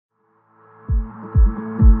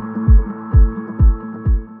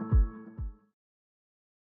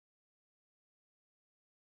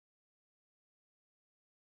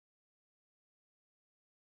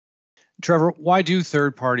Trevor, why do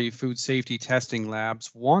third-party food safety testing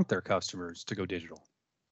labs want their customers to go digital?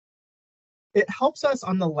 It helps us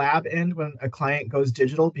on the lab end when a client goes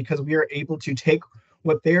digital because we are able to take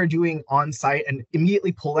what they're doing on site and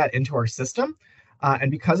immediately pull that into our system.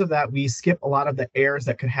 And because of that, we skip a lot of the errors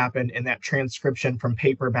that could happen in that transcription from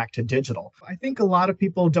paper back to digital. I think a lot of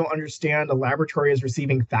people don't understand a laboratory is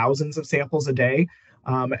receiving thousands of samples a day.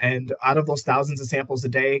 And out of those thousands of samples a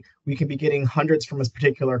day, we can be getting hundreds from a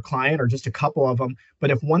particular client or just a couple of them.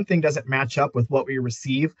 But if one thing doesn't match up with what we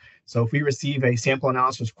receive, so if we receive a sample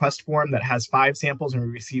analysis request form that has 5 samples and we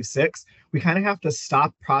receive 6, we kind of have to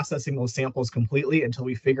stop processing those samples completely until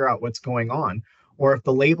we figure out what's going on. Or if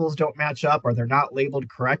the labels don't match up or they're not labeled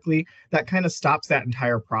correctly, that kind of stops that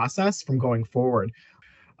entire process from going forward.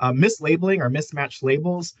 Mislabeling or mismatched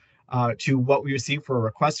labels to what we receive for a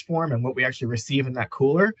request form and what we actually receive in that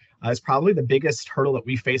cooler is probably the biggest hurdle that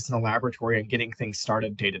we face in the laboratory and getting things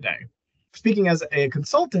started day to day. Speaking as a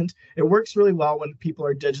consultant, it works really well when people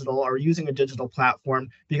are digital or using a digital platform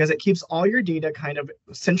because it keeps all your data kind of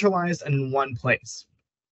centralized in one place.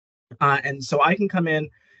 And so I can come in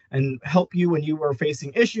and help you when you are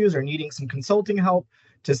facing issues or needing some consulting help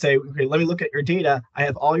to say, okay, let me look at your data. I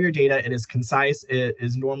have all your data. It is concise. It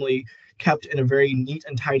is normally kept in a very neat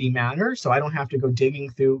and tidy manner. So I don't have to go digging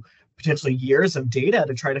through potentially years of data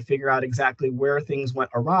to try to figure out exactly where things went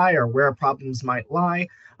awry or where problems might lie.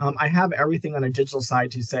 I have everything on a digital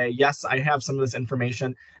side to say, yes, I have some of this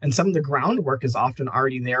information, and some of the groundwork is often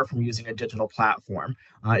already there from using a digital platform.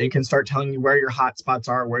 It can start telling you where your hotspots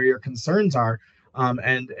are, where your concerns are.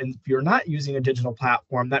 And if you're not using a digital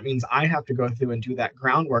platform, that means I have to go through and do that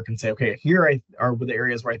groundwork and say, okay, here are the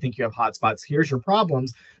areas where I think you have hotspots. Here's your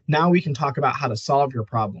problems. Now we can talk about how to solve your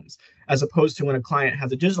problems. As opposed to when a client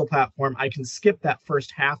has a digital platform, I can skip that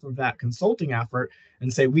first half of that consulting effort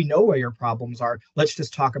and say, we know where your problems are. Let's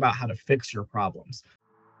just talk about how to fix your problems.